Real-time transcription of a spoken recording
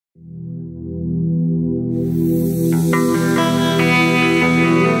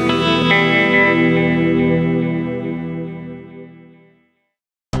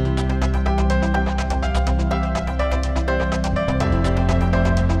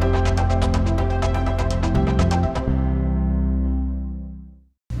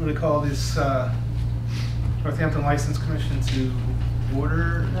call this Northampton License Commission to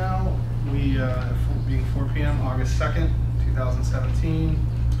order now. We, being 4 p.m., August 2nd, 2017.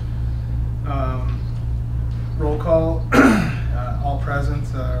 Roll call. All present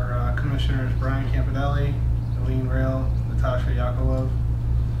are Commissioners Brian Campidelli, Eileen Rail, Natasha Yakovlev.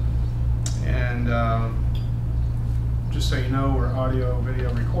 And just so you know, we're audio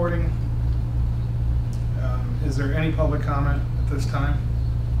video recording. Is there any public comment at this time?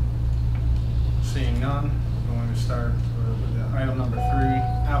 Seeing none, we're going to start with item number 3,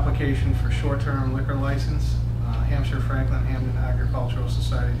 application for short-term liquor license, Hampshire Franklin Hamden Agricultural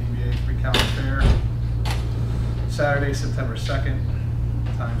Society DBA 3 County Fair, Saturday, September 2nd,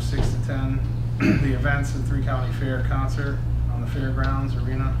 time 6 to 10. The events at 3 County Fair concert on the fairgrounds,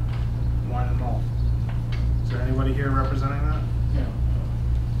 arena, wine and malt. Is there anybody here representing that? Yeah.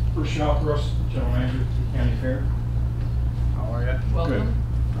 Bruce Shalcross, General Manager of 3 County Fair. How are you? Welcome. Good.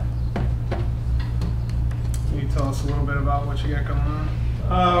 Can you tell us a little bit about what you got going on?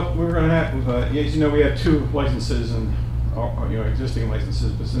 We're going to have, as you know, we have 2 licenses and existing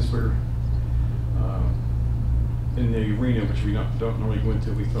licenses, but since we're in the arena, which we don't normally go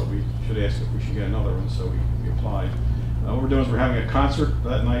into, we thought we should ask if we should get another one, so we applied. What we're doing is we're having a concert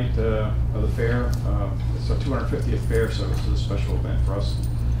that night of the fair. It's our 250th fair, so this is a special event for us.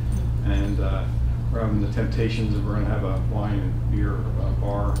 And we're having the Temptations, and we're going to have a wine and beer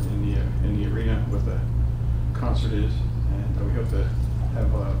bar in the arena where the concert is, and we hope to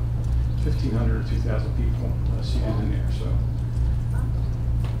have 1,500 or 2,000 people seated in there. So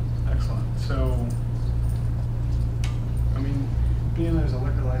Excellent. So, I mean, being there's a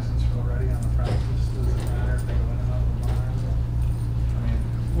liquor license already on the premises, does it matter if they go in and out of the bar? I mean,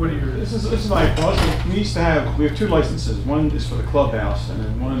 what are your... this is like, well, we have 2 licenses. One is for the clubhouse, and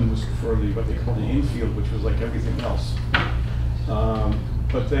then one was for the what they call the infield, which was like everything else.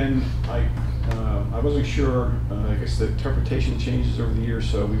 But then I wasn't sure. I guess the interpretation changes over the years,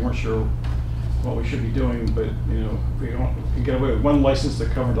 so we weren't sure what we should be doing. But you know, if we can get away with one license to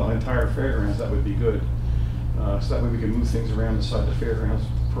cover the entire fairgrounds, that would be good. So that way we can move things around inside the fairgrounds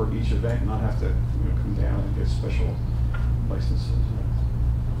for each event, and not have to come down and get special licenses.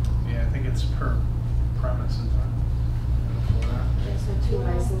 Yeah, I think it's per premises, huh? Yeah, so 2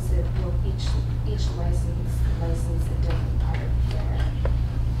 licenses, will each license a different part of the fair.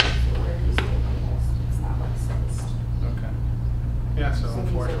 So where he's making this, it's not licensed. Okay. Yeah, so So these are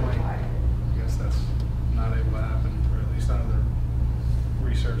unfortunately, required. I guess that's not able to happen, or at least out of the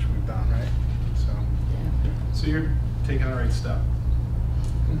research we've done, right? So you're taking the right step.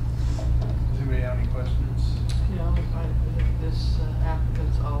 Does anybody have any questions? You know, I think this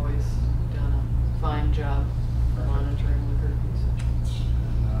applicant's always done a fine job monitoring liquor usage.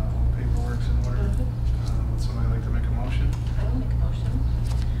 And all the paperwork's in order. Would somebody like to make a motion? I will make a motion.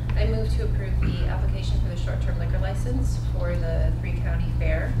 I move to approve the application for the short-term liquor license for the 3 County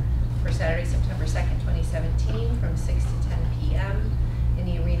Fair for Saturday, September 2nd, 2017 from 6 to 10 p.m. in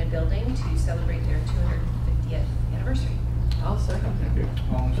the Arena building to celebrate their 250th anniversary. I'll second that.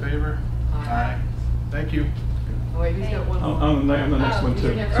 All in favor? Aye. Thank you. Oh wait, he's got one more. I'm the next one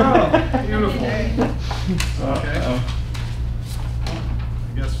too. Oh, beautiful. Okay. Okay.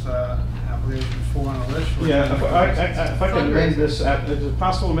 I guess application 4 on the list. Yeah, if I can amend this, is it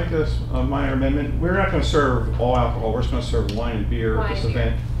possible to make this a minor amendment? We're not going to serve all alcohol. We're just going to serve wine and beer at this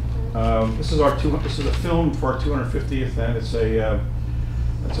event. This is a film for our 250th, and it's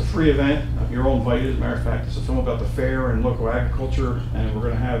a free event. You're all invited. As a matter of fact, it's a film about the fair and local agriculture, and we're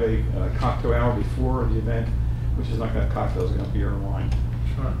going to have a cocktail hour before the event, which is not going to have cocktails, it's going to have beer and wine.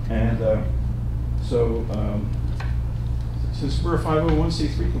 Sure. And since we're a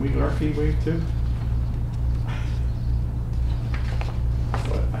 501c3, can we get our fee waived too?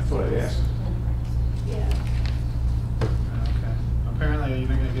 I thought I'd ask. Yeah. Okay. Apparently, I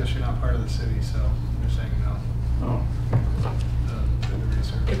guess you're not part of the city, so you're saying no. Oh. The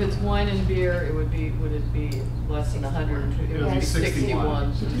research. If it's wine and beer, would it be less than 100? It It would be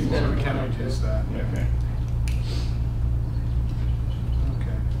 61. 61 So instead of we can 100. reduce that. Yeah, okay.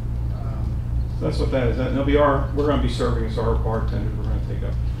 Okay. That's what that is. That'll be we're going to be serving as our bartenders. We're going to take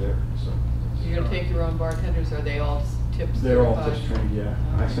up there. So You're going to take your own bartenders, are they all tips? they're all certified? tips trained. Yeah,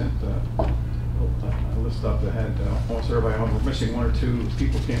 I sent a list up that had almost everybody on. We're missing 1 or 2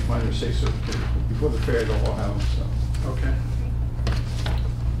 people can't find their safe certificate. Before the fair, they'll all have them. So. Okay.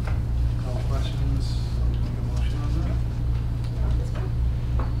 All questions? Make a motion on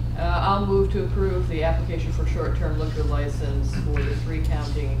that? I'll move to approve the application for short-term liquor license for the 3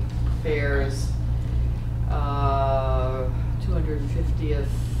 County Fairs 250th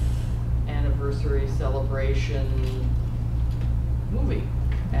anniversary celebration movie.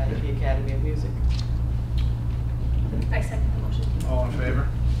 adding the Academy of Music. I second the motion. All in favor?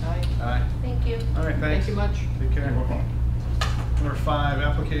 Aye. Aye. Thank you. All right, Thank thanks. you much. Take care. Number 5,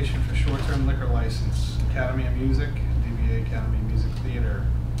 application for short-term liquor license, Academy of Music, DBA Academy of Music Theater,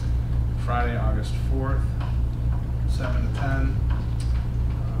 Friday, August 4th, 7 to 10,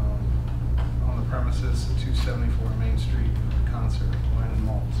 on the premises at 274 Main Street, concert, wine and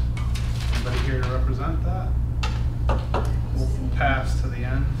malt. Anybody here to represent that? We'll pass to the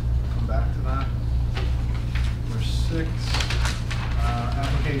end, come back to that. Number 6,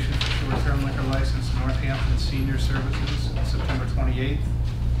 application for short-term liquor license, Northampton Senior Services, September 28th,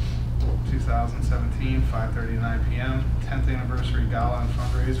 2017, 5:30 to 9 p.m. 10th anniversary gala and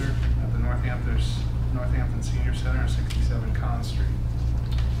fundraiser at the Northampton Senior Center, 67 Con Street.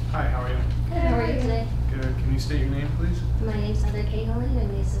 Hi, how are you? Good, how are you today? Good. Can you state your name, please? My name's Heather Cahill, I'm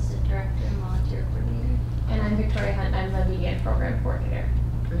the Assistant Director and Volunteer Coordinator. And I'm Victoria Hunt, I'm the Media and Program Coordinator.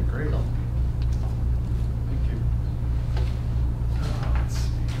 Okay, great. Thank you. Let's see.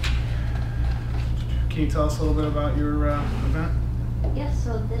 Can you tell us a little bit about your event? Yes,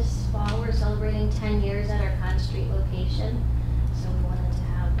 so this fall we're celebrating 10 years at our Con Street location. So we wanted to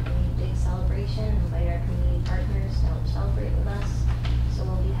have a big celebration, invite our community partners to help celebrate with us. So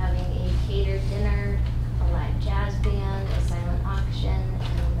we'll be having a catered dinner, a live jazz band, a silent auction,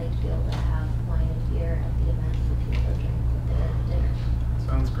 and we'd like to be able to have wine and beer at the event for people to drink with their dinner.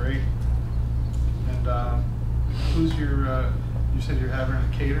 Sounds great. And who's your, you said you're having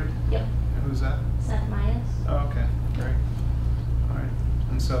it catered? Yep, And who's that? Seth Myers. Oh, okay, great. All right.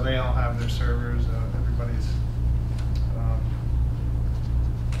 And so they all have their servers, everybody's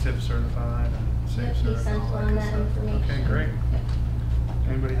tip certified and safe Yep, he certified. sent all on good that stuff. information. Okay, great. Yep.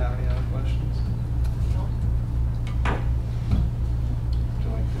 Anybody have any other questions? Would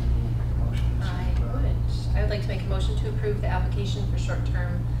you like to make a motion? I would like to make a motion to approve the application for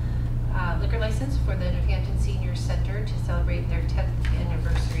short-term liquor license for the Northampton Senior Center to celebrate their 10th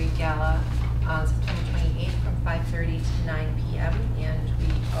anniversary gala on September 28th from 5:30 to 9 p.m. And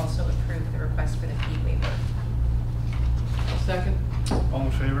we also approve the request for the fee waiver. Second. All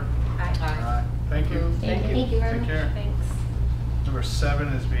in favor? Aye. Thank you. Approved. Thank you. Thank you very Take much. care. Thanks. Number 7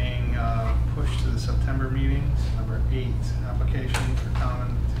 is being pushed to the September meetings. Number 8, application for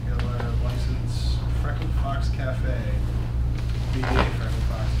common particular license, Freckled Fox Cafe, DBA Freckled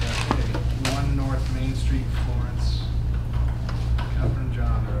Fox Cafe, 1 North Main Street, Florence. Catherine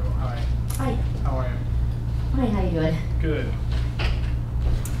John Rowe. Hi. Hi. How are you? Hi, how you doing? Good.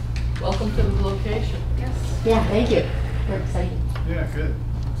 Welcome to the location. Yes. Yeah, thank you. We're excited. Yeah, good.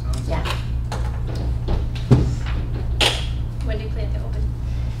 Sounds Yeah. When do you plan to open?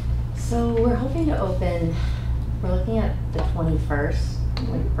 So we're hoping to open, we're looking at the 21st,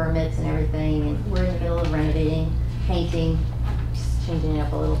 with permits and everything, and we're in the middle of renovating, painting, just changing it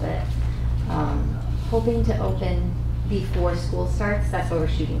up a little bit. Hoping to open before school starts, that's what we're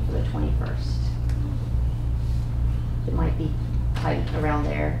shooting for, the 21st. It might be tight around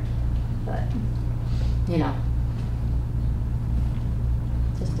there, but, you know.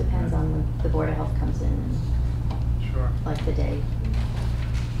 Just depends on when the Board of Health comes in and Sure. like the day.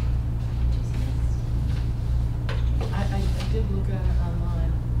 I did look at it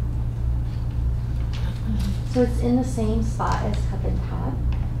online. So it's in the same spot as Cup and Tot.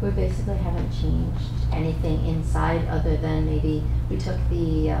 We basically haven't changed anything inside other than maybe we took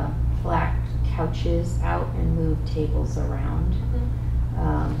the black couches out and moved tables around.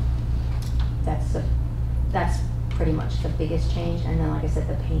 That's pretty much the biggest change. And then, like I said,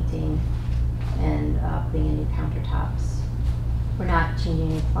 the painting and putting in new countertops. We're not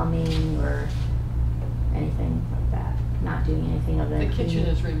changing any plumbing or anything like that. Not doing anything other The than kitchen cleaning.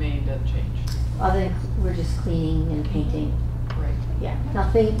 has remained unchanged. Other than we're just cleaning and painting. Right. Yeah,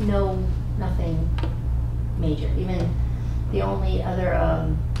 nothing major. Even the only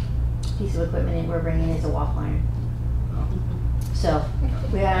other piece of equipment that we're bringing is a waffle iron. Oh, So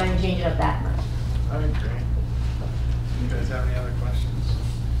we haven't even changed it up that much. all right, great. You guys have any other questions?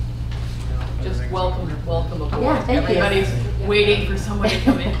 No, Just everything's welcome aboard. Yeah, thank you. Everybody's waiting for someone to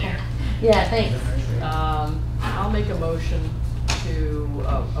come in there. Yeah, thanks. I'll make a motion to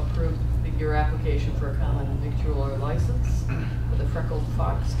approve your application for a common victualler license for the Freckled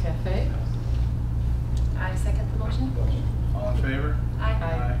Fox Cafe. I second the motion. All in favor?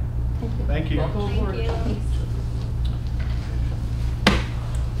 Aye. Thank you. Thank you. Welcome aboard. Thank you.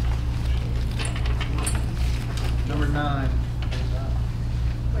 Number 9.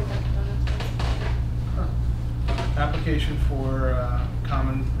 We're done. Application for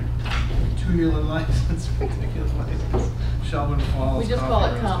common particular license, particular license, Shelburne Falls. We just Coffee call it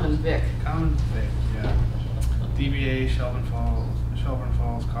Roasters. Common Vic. Common Vic, yeah. DBA Shelburne Falls Shelburne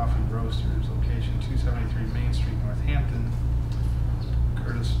Falls Coffee Roasters, location 273 Main Street, Northampton.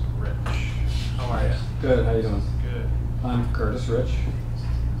 Curtis Rich. How are you? Good, how you doing? Good. I'm Curtis Rich.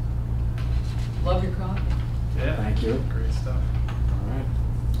 Love your coffee. Yeah. Thank you. Great stuff. All right.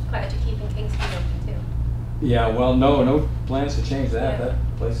 Glad you're keeping King Street open too. Yeah, well, no plans to change that. Yeah. That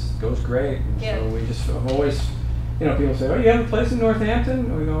place goes great. And Yeah. so we just have always, people say, oh, you have a place in Northampton?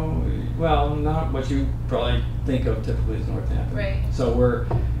 And we go, well, not what you probably think of typically as Northampton. Right. So we're,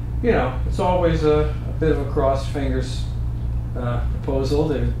 it's always a bit of a cross fingers proposal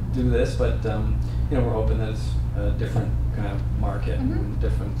to do this, but, we're hoping that it's a different kind of market and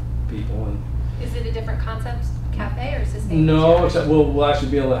different people. And Is it a different concept cafe or is this same? no, as except yours? we'll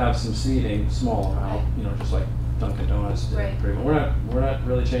actually be able to have some seating, small amount, just like Dunkin' Donuts did. Right. Pretty much. We're not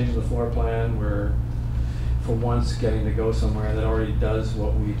really changing the floor plan. We're for once getting to go somewhere that already does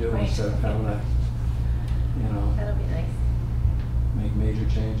what we do Right. instead of having to, That'll be nice. make major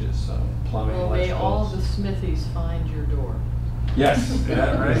changes. So plumbing, Well, may all electricals. the Smithies find your door. Yes,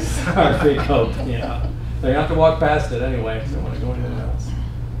 Yeah, right. that's our big hope. Yeah, they have to walk past it anyway because they want to go anywhere else.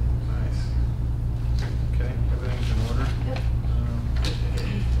 Nice. Okay, everything's in order. Yep.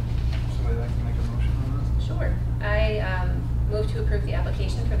 Somebody like to make a motion on Sure. I move to approve the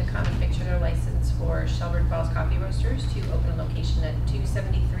application for the common victualler license for Shelburne Falls Coffee Roasters to open a location at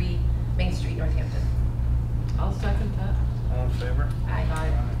 273 Main Street, Northampton. I'll second that. that? All in favor? Aye.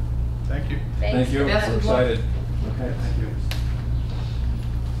 Aye. Thank you. Thanks. Thank you. Best We're of luck. excited. Okay, thank you.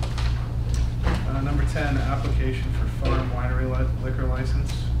 Number 10, application for farm winery liquor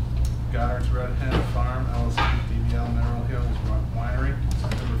license. Goddard's Red Hen Farm, LLC, DBL Mineral Hills Winery,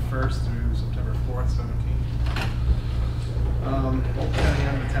 September 1st through September 4th, 17. 10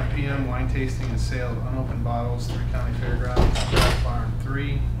 a.m. to 10 p.m. Wine tasting and sale of unopened bottles, 3 County Fairgrounds, Farm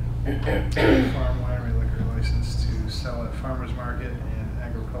 3. Farm winery liquor license to sell at farmers market and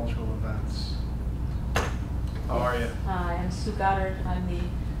agricultural events. How are you? Hi, I'm Sue Goddard. I'm the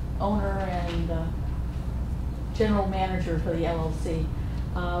owner and general manager for the LLC.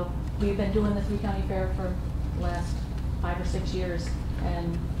 We've been doing the 3 County Fair for the last 5 or 6 years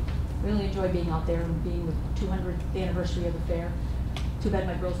and really enjoy being out there and being the 200th anniversary of the fair. Too bad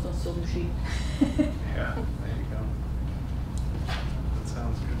my girls don't still do sheep. Yeah, there you go. That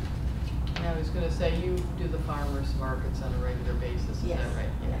sounds good. Yeah, I was gonna say, you do the farmers markets on a regular basis, is Yes, that right?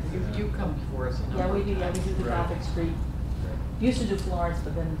 yes. You come before us a Yeah, number we of do, times. the Right. Gothic Street. Used to do Florence,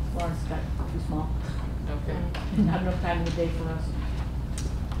 but then Florence got too small. Okay. Not enough time in the day for us.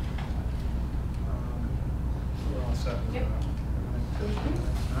 We're all set with Yep. that.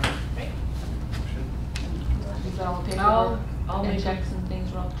 All right. Great. Motion. Is that all the I'll paperwork and make a- checks and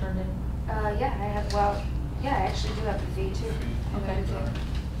things were all turned in? Yeah, I have, I actually do have the fee too. Okay.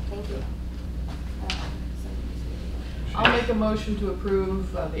 Thank you. I'll make a motion to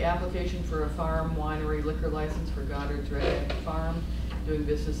approve the application for a farm winery liquor license for Goddard's Red Hen Farm, doing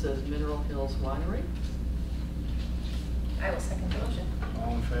business as Mineral Hills Winery. I will second the motion.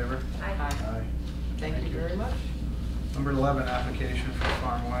 All in favor? Aye. Aye. Thank you very much. Number 11, application for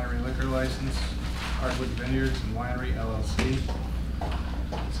farm winery liquor license, Hardwood Vineyards and Winery LLC.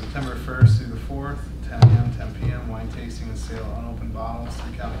 September 1st through the 4th, 10 a.m., 10 p.m., wine tasting and sale of unopened bottles,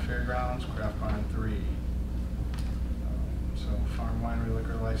 3 County Fairgrounds, Craft Barn 3. So farm winery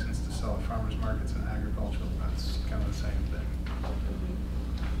liquor license to sell at farmers markets and agricultural events, kind of the same thing.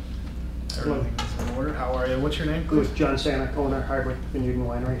 Everything is in order. How are you? What's your name, please? Good, John Stanek, owner, Hardwick Vineyard and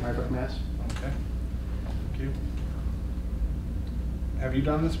Winery, Hardwick, Mass. Okay. Thank you. Have you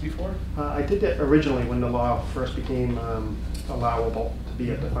done this before? I did that originally when the law first became allowable to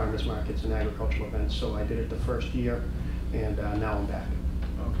be at the farmers markets and agricultural events, so I did it the first year, and now I'm back.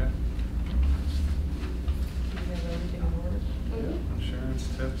 Okay. You have everything in order? Insurance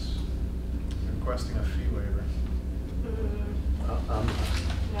tips, requesting a fee waiver. No.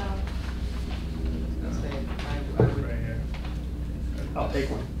 I'll say, I would. Right here. I'll take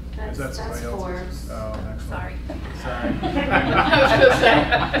one. Is that somebody else's? Oh, next one. Sorry. Sorry. I was gonna say,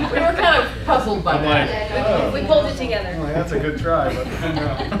 we were kind of puzzled by I'm that. like, Yeah, we pulled it together. Well, that's a good try, but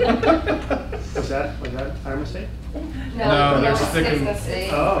no. Was that our mistake? No, they're it's sticking, the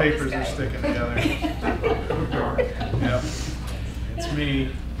same. Oh. papers This are guy. sticking together. Yep, it's me.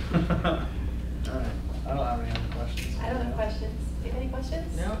 All right, I don't have any other questions. I don't have questions. Do you have any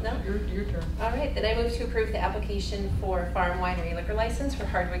questions? No, your turn. All right, then I move to approve the application for farm winery liquor license for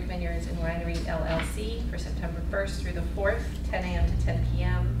Hardwick Vineyards and Winery LLC for September 1st through the 4th, 10 a.m. to 10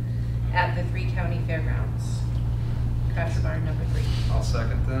 p.m. at the 3 County Fairgrounds. Craft Barn number 3. I'll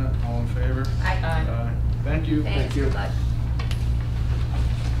second that. All in favor? Aye. Aye. Thank you. Thanks, you. good luck.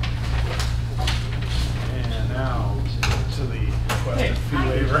 And now to the question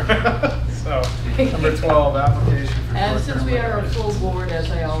So, number 12, application for And short-term since we are a liquor full board, as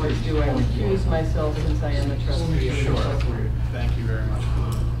I always do, I recuse myself since I am a trustee. Sure. Thank you very much.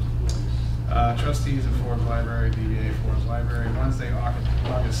 Trustees of Forbes Library, DBA Forbes Library, Wednesday,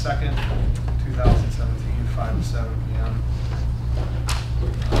 August 2nd, 2017, 5 to 7 p.m.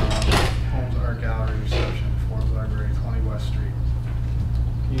 Holmes Art Gallery reception, Forbes Library, 20 West Street.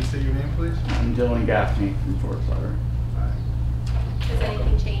 Can you say your name, please? I'm Dylan Gaffney from Forbes Library. Has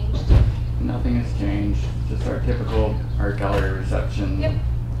anything changed? Nothing has changed, just our typical art gallery reception. Yep.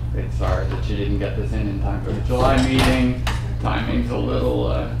 It's sorry that you didn't get this in time for the July meeting. Timing's a little,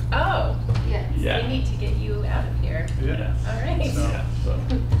 Oh, Yes. yeah. we need to get you out of here. Yeah. All right. So- Yeah, so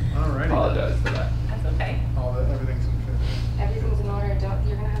Alrighty. apologize for that. That's okay. Everything's in fit. Everything's in order.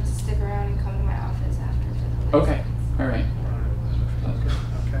 You're gonna have to stick around and come to my office after for the Okay, all right. Sounds good.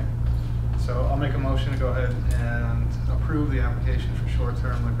 Okay. So I'll make a motion to go ahead and approve the application for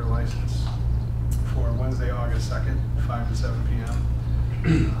short-term liquor license for Wednesday, August 2nd, 5 to 7 p.m.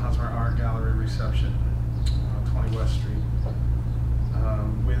 Hosmer Art Gallery reception, 20 West Street,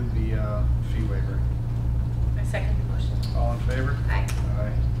 with the fee waiver. I second the motion. All in favor? Aye.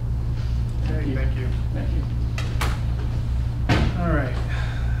 Aye. Okay, thank you. Thank you. All right,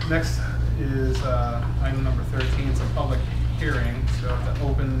 next is item number 13, it's a public hearing, so to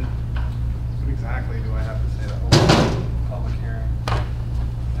open, what exactly do I have to say to open public hearing?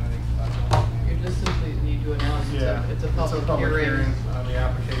 Anything special? You just simply need to announce Yeah, it's a public hearing. On the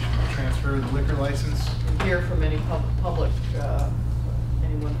application to transfer the liquor license. Hear from any public,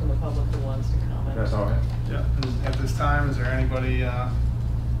 anyone from the public who wants to comment. That's all right. Yeah. At this time, is there anybody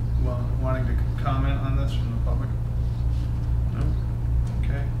wanting to comment on this from the public? No?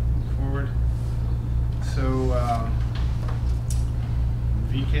 Okay, move forward. So,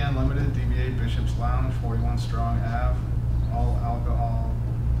 VCAN Limited, DBA Bishop's Lounge, 41 Strong Ave, all alcohol,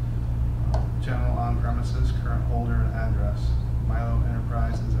 general on premises, current holder and address. Milo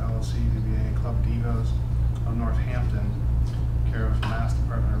Enterprises LLC, DBA Club Divos of Northampton, care of Mass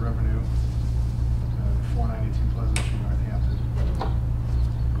Department of Revenue, 492 Pleasant Street, Northampton.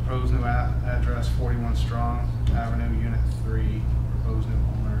 Proposed new address, 41 Strong Avenue, Unit 3. Proposed new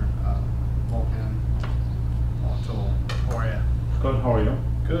owner, Vulcan. How are you? Good, how are you?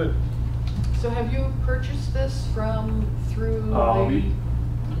 Good. So have you purchased this through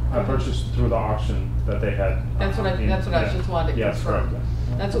I purchased through the auction that they had. That's what I just wanted to Yes, confirm. correct.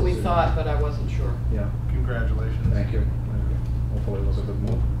 That's what we thought, but I wasn't sure. Yeah, Congratulations. thank you. Hopefully it was a good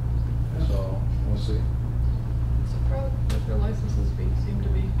move, so we'll see. So proud that their licenses seem to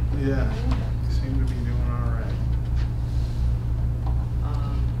be. Yeah, you seem to be doing all right.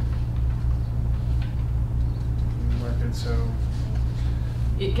 Record, so,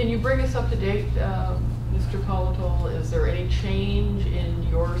 Can you bring us up to date, Mr. Politol? Is there any change in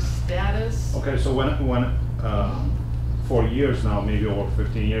your status? Okay, so when for years now, maybe over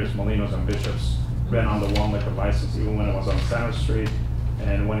 15 years, Molinos and Bishops ran on the one liquor license, even when it was on Center Street,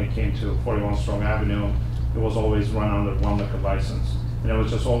 and when it came to 41 Strong Avenue, it was always run under one liquor license. And it was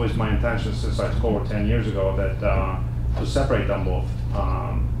just always my intention since I took over 10 years ago that to separate them both.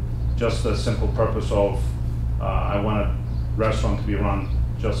 Just the simple purpose of I want a restaurant to be run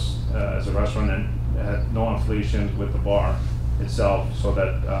just as a restaurant and had no affiliations with the bar itself, so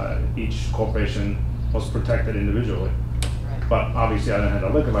that each corporation was protected individually. Right. But obviously I didn't have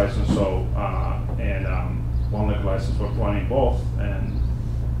a liquor license, so one liquor license was running both, and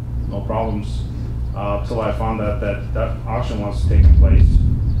no problems till I found out that auction was taking place.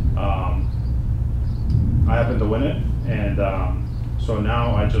 I happened to win it, and so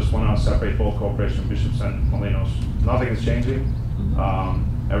now I just want to separate both corporation, Bishops and Molinos. Nothing is changing.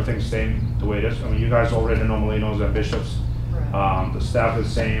 Everything's staying the way it is. I mean, you guys already know Molinos and Bishops. Right. The staff is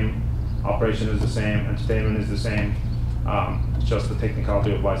the same, operation is the same, entertainment is the same. It's just the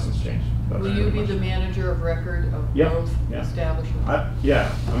technicality of license change. That's Will you pretty be much the it. manager of record of Yeah, both yeah. establishments?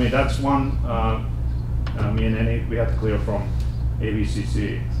 Yeah, I mean, that's one, me and Annie, we had to clear from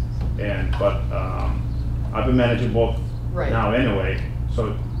ABCC, but I've been managing both Right. now anyway,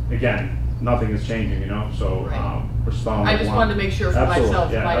 so again, nothing is changing, you know, so Right. we're strong I with just one. wanted to make sure for Absolutely,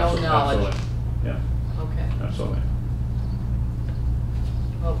 myself, yeah, my own absolutely, knowledge. absolutely. Yeah, Okay. absolutely.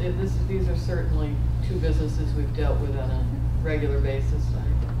 Well, these are certainly two businesses we've dealt with on a regular basis.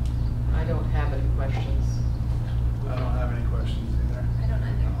 I don't have any questions. I don't have any questions either. I don't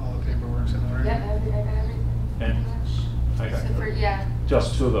either. All the paperwork's in order. Yep, I got everything. And I got So for, yeah,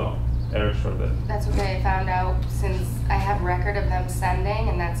 just two though, Eric's for the, that's okay. I found out since I have record of them sending,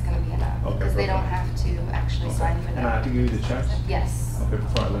 and that's gonna be enough. Okay, Because they don't perfect. have to actually okay. sign for And I have to them. give you the checks? Yes. Okay,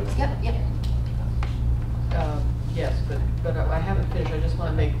 before I leave. Yep. Yes, but I haven't finished. I just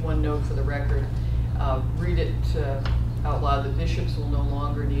want to make one note for the record. Read it out loud. The bishops will no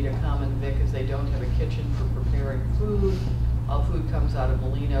longer need a common vic as they don't have a kitchen for preparing food. All food comes out of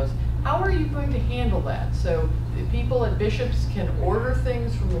Molino's. How are you going to handle that? So the people at Bishops can order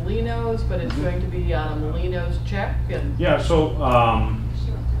things from Molino's, but it's going to be on a Molino's check and? Yeah, so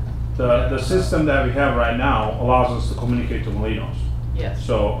the system that we have right now allows us to communicate to Molino's. Yes.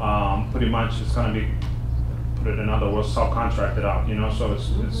 So pretty much it's gonna be, put it in other words, subcontracted out, you know, so it's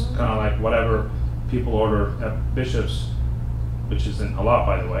kind of like whatever people order at Bishops, which isn't a lot,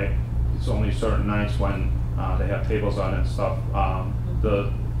 by the way. It's only certain nights when they have tables on and stuff.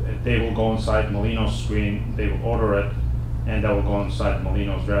 They will go inside Molino's screen, they will order it, and that will go inside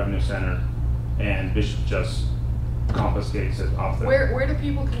Molino's revenue center, and Bishop just confiscates it off the. Where do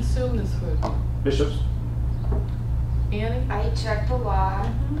people consume this food? Bishops? Annie? I checked the law.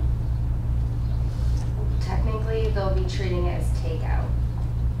 Technically, they'll be treating it as takeout.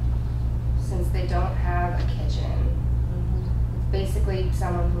 Since they don't have a kitchen, basically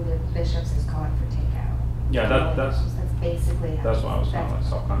someone who lives Bishops is calling for takeout. Yeah, that's basically how that's why I was kind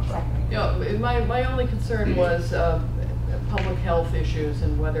of like subcontract. You know, my only concern was public health issues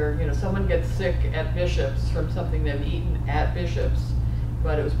and whether, you know, someone gets sick at Bishops from something they've eaten at Bishops,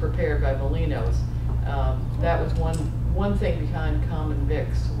 but it was prepared by Molino's. That was one thing behind Common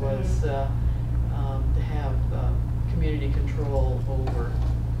Vics was to have community control over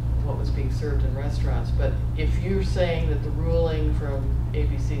what was being served in restaurants. But if you're saying that the ruling from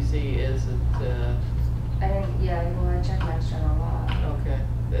ABCC is that I checked my general law. okay,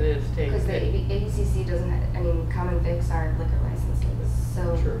 that is taken. Because the ABCC doesn't have, Common Vics aren't liquor licenses,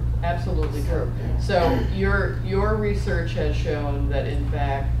 so. True, absolutely true. Yeah. So your research has shown that in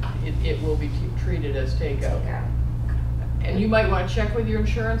fact, it will be treated as takeout. And you might want to check with your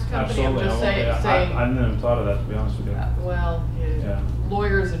insurance company. Absolutely. I'm just saying. I never thought of that, to be honest with you. Well, Yeah.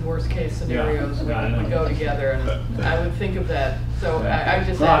 lawyers in worst case scenarios Yeah, I know. would go together, and I would think of that. So Yeah. I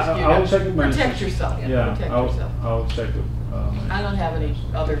just No, ask you I'll check with to my protect insurance. yourself. Yeah, Protect yourself. I'll check with. I don't have any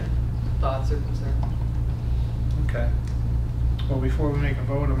other thoughts or concerns. Okay. Well, before we make a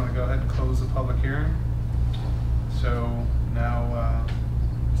vote, I'm gonna go ahead and close the public hearing. So now,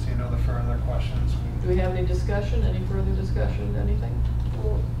 seeing no further questions. Do we have any discussion? Any further discussion? Anything?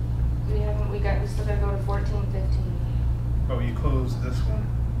 Well, we still gotta go to 14, 15. Oh, you closed this one,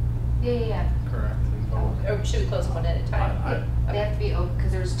 Yeah. correct? And vote. Or should we close them one at a time? They have to be open,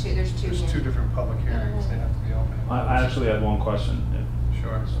 because there's two There's here. two different public hearings, they have to be open. and I actually had one question, if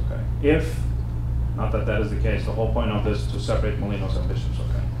Sure. it's okay. If, not that that is the case, the whole point of this is to separate Molino's and Bishops,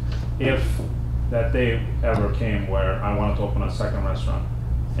 okay? If that day ever came where I wanted to open a second restaurant,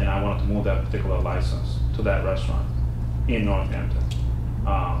 and I wanted to move that particular license to that restaurant in Northampton,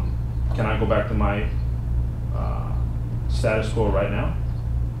 can I go back to my status quo right now?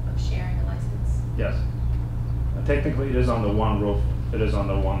 Of sharing a license? Yes. Technically, it is under one roof, it is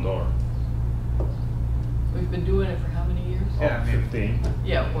under one door. We've been doing it for how many years? Yeah, I mean- 15.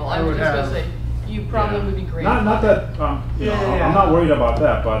 Yeah, well, I I was would just gonna have- say, you probably Yeah. would be great. Not that, you know, Yeah. I'm not worried about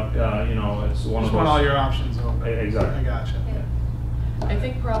that, but, you know, it's one of Just those. want all your options open. Exactly. I gotcha. I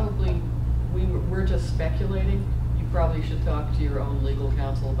think probably we're just speculating. You probably should talk to your own legal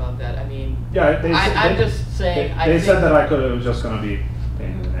counsel about that. I mean, Yeah, I'm just saying, I They think. said that I could, it was just gonna be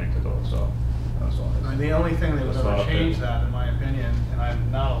pain in the neck to do it, so that's all. I mean, the only thing that would That's ever not change fair. that, in my opinion, and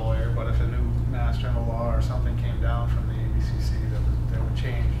I'm not a lawyer, but if a new master in the law or something came down from the ABCC that would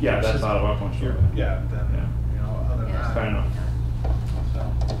change. Yeah, the that's system, out of our control. Yeah, then, Yeah. you know, other than Yeah. that. Fair enough. So,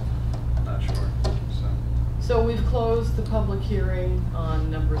 not sure, so. So we've closed the public hearing on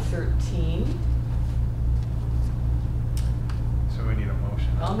number 13. So we need a motion.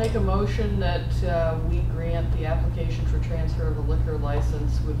 I'll make a motion that we grant the application for transfer of a liquor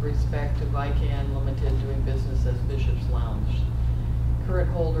license with respect to Vican Limited doing business as Bishop's Lounge. Current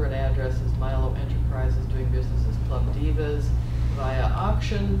holder and address is Milo Enterprises doing business as Club Divas via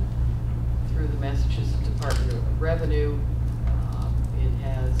auction through the Massachusetts Department of Revenue. It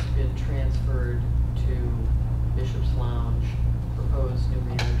has been transferred to Bishop's Lounge. Proposed new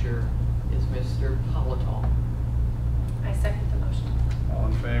manager is Mr. Politon. I second the motion. All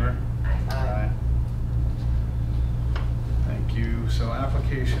in favor? Aye. Thank you. So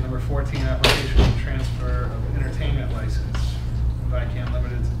application number 14, application for transfer of entertainment license, Vican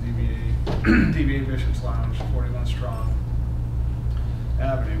Limited to DBA Bishop's Lounge, 41 Strong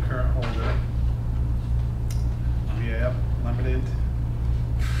Avenue, current holder, DBA Limited,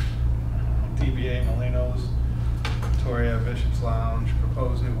 DBA Molino's, Victoria Bishop's Lounge,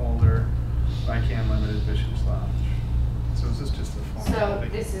 proposed new holder, Vican Limited Bishop's Lounge. So is this just a So formality?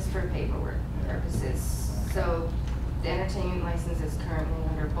 this is for paperwork purposes. So the entertainment license is currently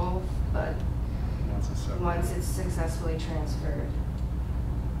under both, but once it's successfully transferred,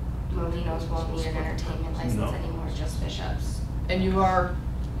 Molinos won't need an entertainment license No. anymore, just Bishops. And you are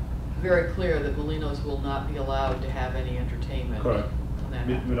very clear that Molinos will not be allowed to have any entertainment. Correct. on that.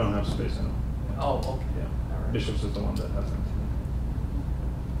 We don't have space in it. Oh, okay. Yeah. All right. Bishops is the one that has it.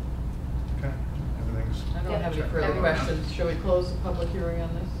 Okay, everything's, I don't Yeah, have any sure. further Everyone. questions. Shall we close the public hearing on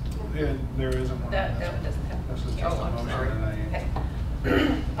this? there isn't one. That one doesn't have. This is Oh, just a I'm motion sorry. and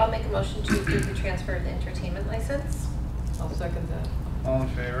Okay. I'll make a motion to approve the transfer of the entertainment license. I'll second that. all in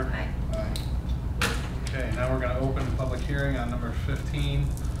favor? Aye. Aye. Okay, now we're gonna open the public hearing on number 15.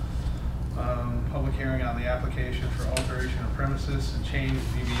 Public hearing on the application for alteration of premises and change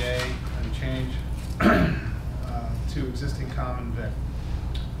DBA and change to existing common vic.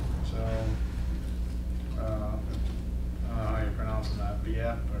 So, I don't know how you're pronouncing that,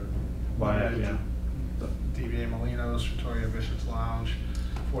 Viet or? Viet, yeah. DBA Molinos, Trattoria Bishop's Lounge,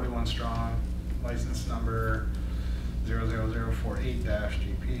 41 strong, license number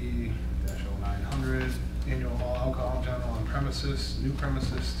 00048-GP-0900. Annual all alcohol general on premises, new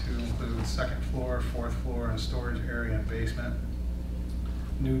premises to include second floor, fourth floor, and storage area and basement.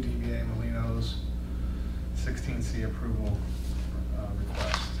 New DBA Molinos, 16C approval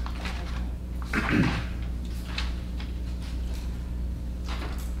request.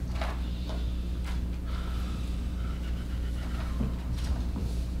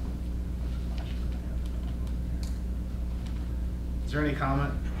 Is there any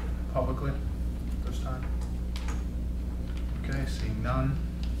comment publicly this time? Okay, seeing none.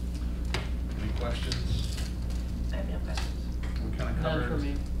 Any questions? I have no questions. We kind of None covered. for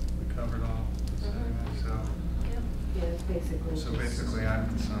me. We covered all. Mhm. So, Yeah, it's basically. so basically, I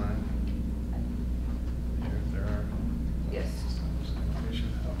can sign. Here, if there are. Yes.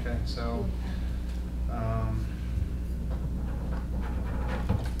 Okay, so,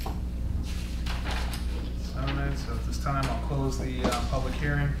 alright, so at this time, I'll close the public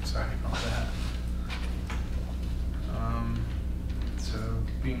hearing. Sorry about that. So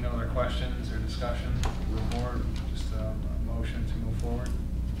being no other questions or discussion, the board, just a motion to move forward.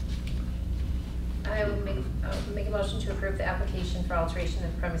 I will make a motion to approve the application for alteration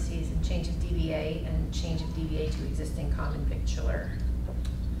of premises and change of DBA and change of DBA to existing common victualler.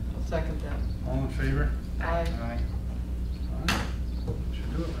 I'll second that. All in favor? Aye. Aye. Alright,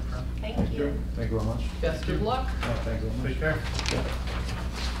 should do it, my friend. Thank you. Thank you very much. Best of luck. Thank you very Take care.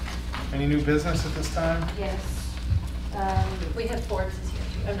 Any new business at this time? Yes. We have Forbes is here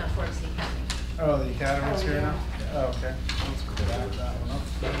too. I'm not Forbes, the Academy. Oh, the academy's Oh, here yeah. now? Oh, okay. Let's go back that one up.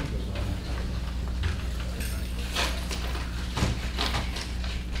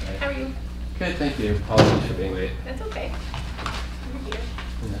 How are you? Good, thank you. Apologies for being late. That's okay. You're here.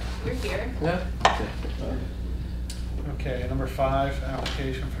 You're here. Yeah. Okay, number 5,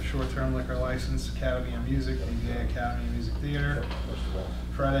 application for short-term liquor license, Academy of Music, DBA Academy of Music Theater.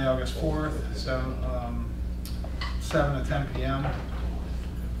 Friday, August 4th, 7 to 10 p.m.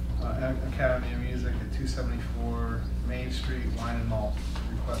 Academy of Music at 274 Main Street, Wine and Malt.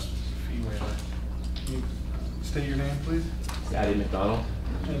 Request fee waiver. Can you state your name, please? Addie McDonald.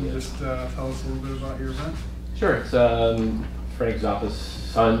 And just tell us a little bit about your event. Sure, it's Frank Zappa's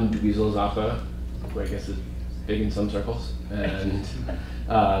son, Weasel Zappa, who I guess is big in some circles, and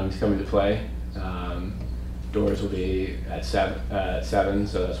he's coming to play. Doors will be at 7,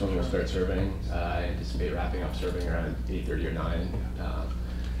 so that's when we'll start serving. I anticipate wrapping up serving around 8:30 or 9.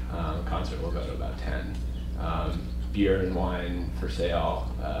 Concert will go to about 10. Beer and wine for sale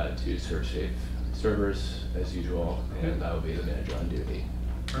to serve safe servers as usual, and I will be the manager on duty.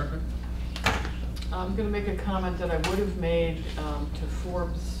 Perfect. I'm going to make a comment that I would have made to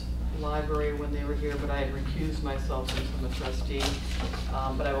Forbes Library when they were here, but I had recused myself since I'm a trustee.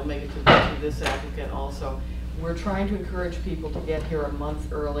 But I will make it to this applicant also. We're trying to encourage people to get here a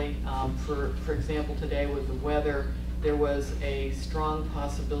month early. For example, today with the weather, there was a strong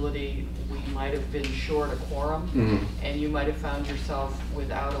possibility we might have been short a quorum, and you might have found yourself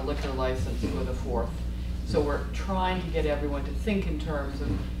without a liquor license for the 4th. So we're trying to get everyone to think in terms of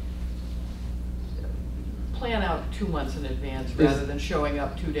plan out 2 months in advance rather than showing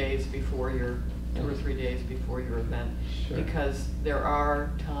up 2 days before your 2 or 3 days before your event. Sure. Because there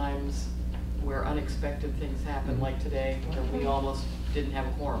are times where unexpected things happen, like today, where we almost didn't have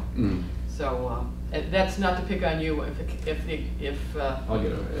a quorum. So that's not to pick on you if I'll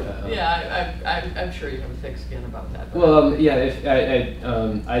get over it. yeah, I'm sure you have a thick skin about that. but- Well, yeah, if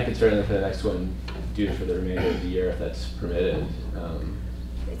I could certainly for the next one do it for the remainder of the year if that's permitted.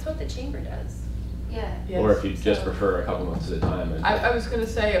 It's what the chamber does. Yeah. Yes. Or if you just So- prefer a couple months at a time. I was gonna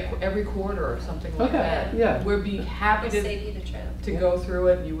say every quarter or something like Okay, that. yeah. We'd be happy We'll save you the trip. to go through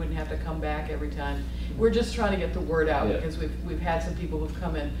it, and you wouldn't have to come back every time. We're just trying to get the word out, Yeah. because we've had some people who've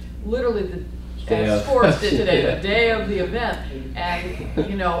come in, literally Day as of. Sports did today, Yeah. the day of the event. And,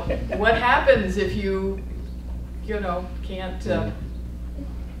 you know, what happens if you know, can't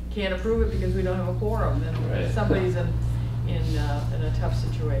approve it because we don't have a quorum, then Right. somebody's in a tough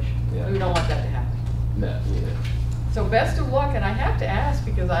situation. Yeah. We don't want that to happen. No, neither. So best of luck, and I have to ask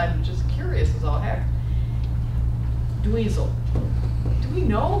because I'm just curious as all heck. Dweezil, do we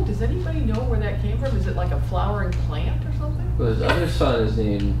know, does anybody know where that came from? Is it like a flowering plant or something? Well, his other son is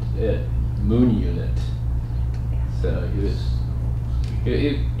named Moon Unit. So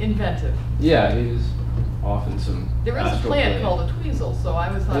he Inventive. yeah, he was off in some. There is a astral plant plane. called a tweezil, so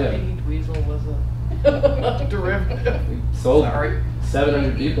I was thought Yeah. maybe dweezil was a derivative. He sold Sorry.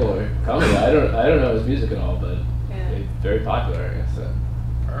 700 people are coming. I don't know his music at all, but Yeah. he's very popular, I guess. So.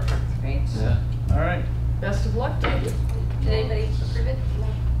 Perfect. Great. Yeah. All right. Best of luck to you. Did anybody approve it?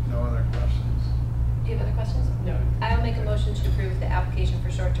 No other questions? Do you have other questions? No. I will make a motion to approve the application for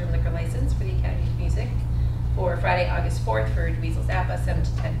short-term liquor license for the Academy of Music for Friday, August 4th for Dweezil Zappa, 7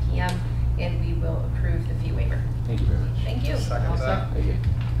 to 10 p.m. And we will approve the fee waiver. Thank you very much. Thank you. Second that. Thank you.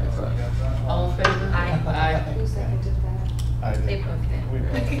 Thanks a lot. All in favor? Aye. Aye. Who seconded that? I did. They both did. We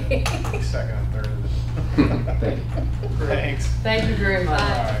both did. Second and third of it. Thank you. Thanks. Thank you very much. All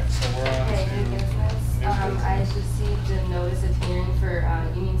right, so we're on Okay, to new business. new I business. received a notice of hearing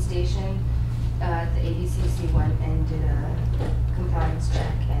for Union Station. The ABCC went and did a compliance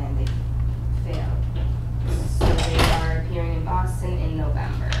check and they failed. So they are appearing in Boston in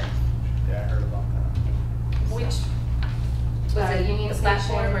November. Yeah, I heard about that. Which, was it Union the Station.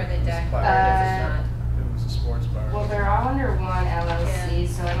 platform or the deck, or Platform. does it not? It was a sports bar. Well, they're all under one LLC,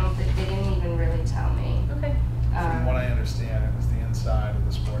 so I don't think, they didn't even really tell me. Okay. From what I understand, it was the inside of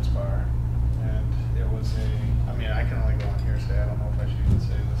the sports bar. And it was I mean, I can only go on hearsay. I don't know if I should even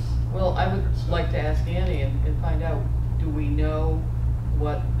say this. Well, I would like to ask Annie and find out, do we know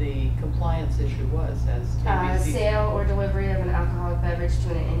what the compliance issue was as ABC? Sale or delivery of an alcoholic beverage to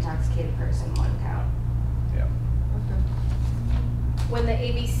an intoxicated person, 1 count. Yeah. Okay. When the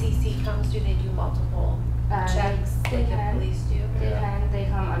ABCC comes, do they do multiple checks They like the can. police do? They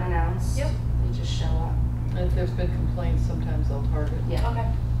come unannounced. Yep. They just show up. And if there's been complaints, sometimes they'll target. Yeah.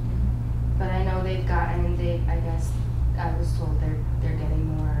 Okay. But I know they've gotten, I guess, I was told they're getting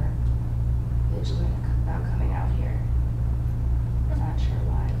more vigilant about coming out here. I'm not sure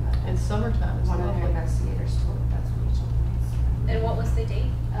why, but It's summertime, it's one of their lovely. investigators told, that's what he told me. And what was the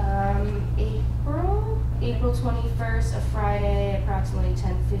date? April 21st, a Friday, approximately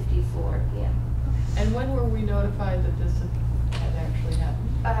 10:54 p.m. And when were we notified that this had actually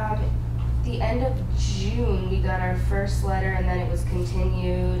happened? The end of June, we got our first letter, and then it was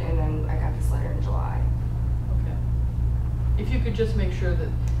continued, and then I got this letter in July. Okay. If you could just make sure that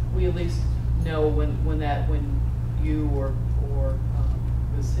we at least know when you or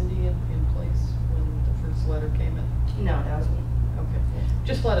was Cindy in place when the first letter came in? No, that was me. Okay.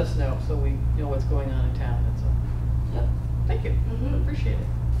 Just let us know so we know what's going on in town, that's all. Yep. Thank you. Mhm. Appreciate it.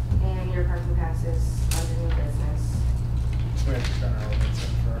 And your parking pass is under new business. We have to turn our ordinance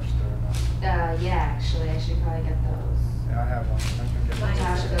in first or not? Yeah, actually, I should probably get those. Yeah, I have one. I can get Mine it.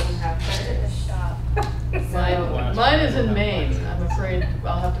 Tasha doesn't have It's at the hers. shop. Mine is in Maine. I'm afraid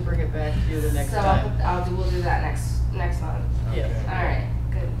I'll have to bring it back to you the next So time. we'll do that next month. Yes. Okay. All right,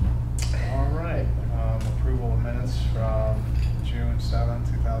 good. All right, approval of minutes from June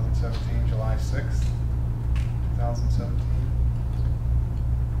 7th, 2017, July 6th, 2017.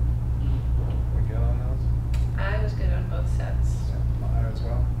 We good on those? I was good on both sets. Yeah, mine as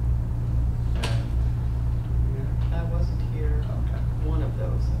well. And, I wasn't here okay. one of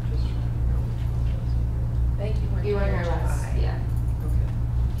those. I'm just trying to remember which one wasn't here. Thank you. You were here last, yeah. Okay.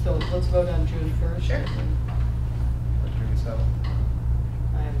 So let's vote on June 1st. Sure. and then Or June 7th.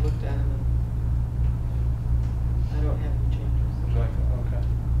 I have looked at them and I don't have any changes. Would you like to, okay.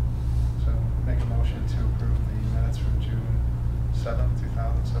 So make a motion to approve the minutes from June 7th.